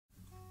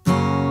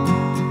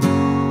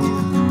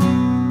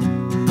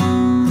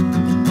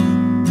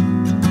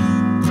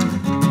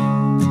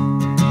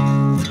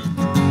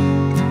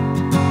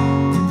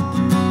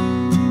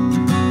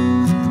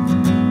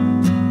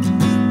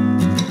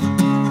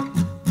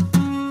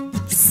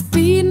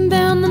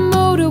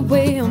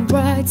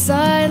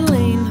Brightside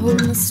Lane,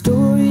 holding a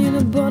story in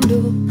a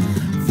bundle.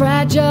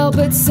 Fragile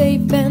but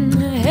safe, and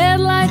the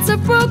headlights are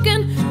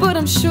broken, but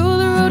I'm sure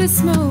the road is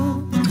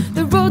smooth.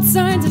 The road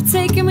signs have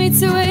taken me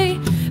to a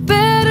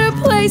better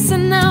place,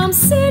 and now I'm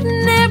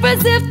sitting there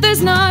as if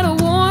there's not a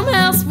warm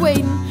house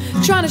waiting,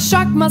 trying to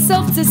shock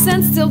myself to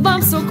sense till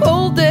I'm so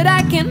cold that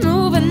I can't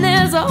move. And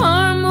there's a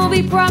horror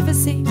movie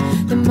prophecy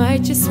that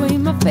might just sway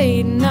my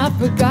fate, and I've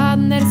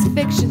forgotten that it's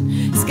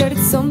fiction, scared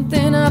it's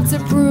something I have to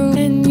prove.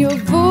 And your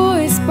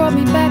voice brought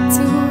me back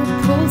to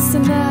a pulse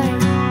tonight.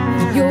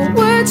 Your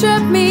words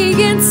wrapped me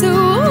into a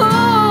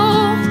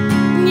hole,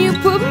 and you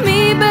put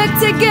me back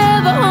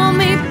together, hold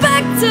me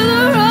back to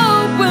the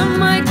road when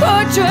my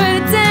car tried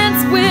to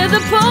dance with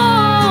a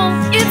pole.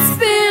 It's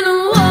been a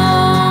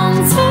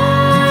long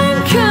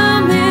time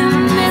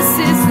coming. This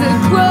is the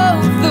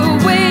growth, the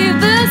wave,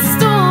 the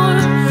storm.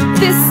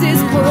 This is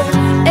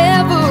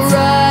whatever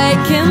I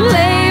can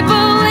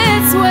label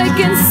it, so I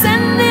can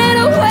send it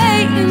away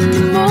in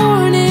the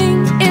morning.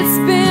 It's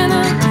been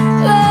a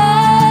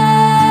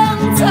long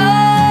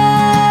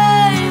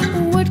time.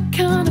 What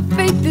kind of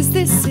faith is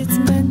this? It's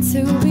meant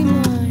to be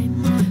mine.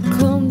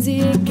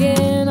 Clumsy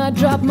again, I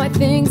dropped my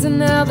things and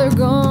now they're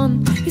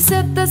gone. You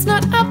said that's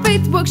not how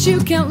faith works, you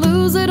can't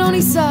lose it,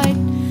 only sight.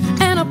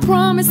 And I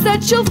promise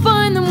that you'll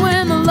find them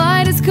when the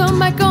light has come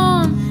back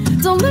on.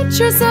 Don't let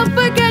yourself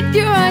forget,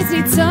 your eyes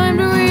need time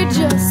to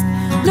readjust.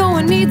 No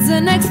one needs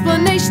an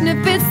explanation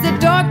if it's the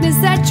darkness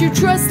that you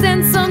trust.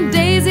 And some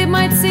days it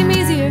might seem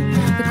easier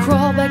to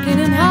crawl back in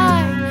and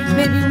hide.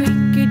 Maybe we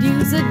could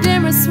use a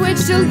dimmer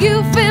switch till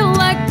you feel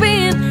like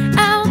being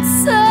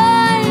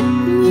outside.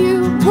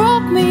 You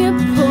brought me a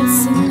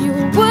pulse, and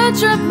your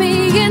words wrapped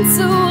me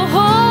into a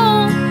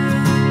hole,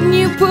 and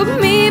you put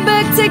me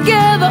back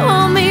together,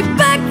 hold me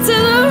back to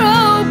the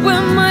road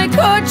when my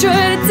car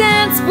tried to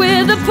dance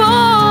with a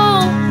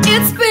pole.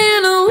 It's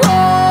been a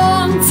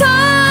long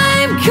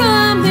time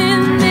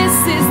coming. This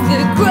is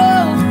the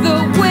growth, the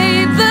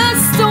wave, the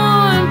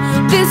storm.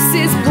 This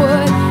is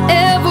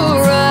whatever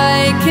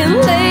I can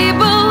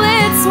label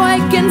it, so I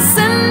can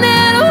send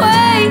it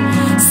away,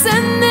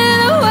 send it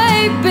away.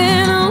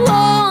 Been a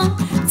long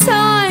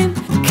time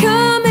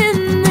coming.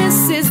 This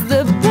is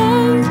the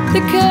birth,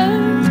 the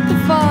curve, the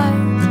fire.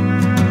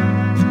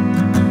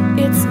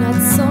 It's not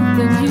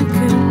something you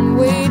can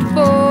wait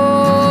for.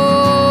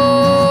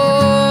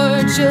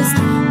 Just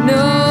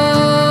know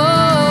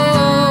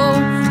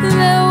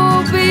there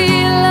will be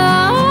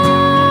light.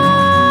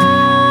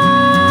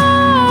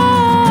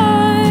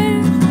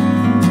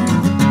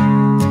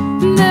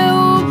 There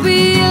will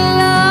be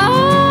light.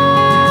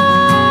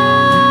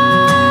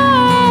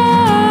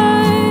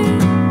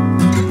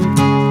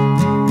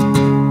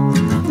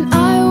 And I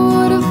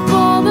would have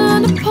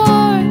fallen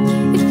apart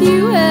if you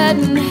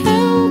hadn't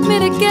held me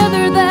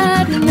together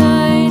that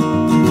night.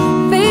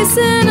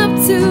 Facing up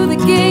to the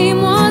game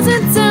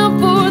wasn't down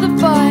for the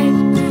fight,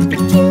 but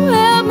you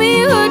had me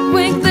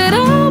hoodwinked that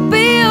I'll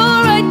be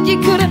alright. You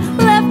could have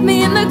left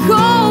me in the cold.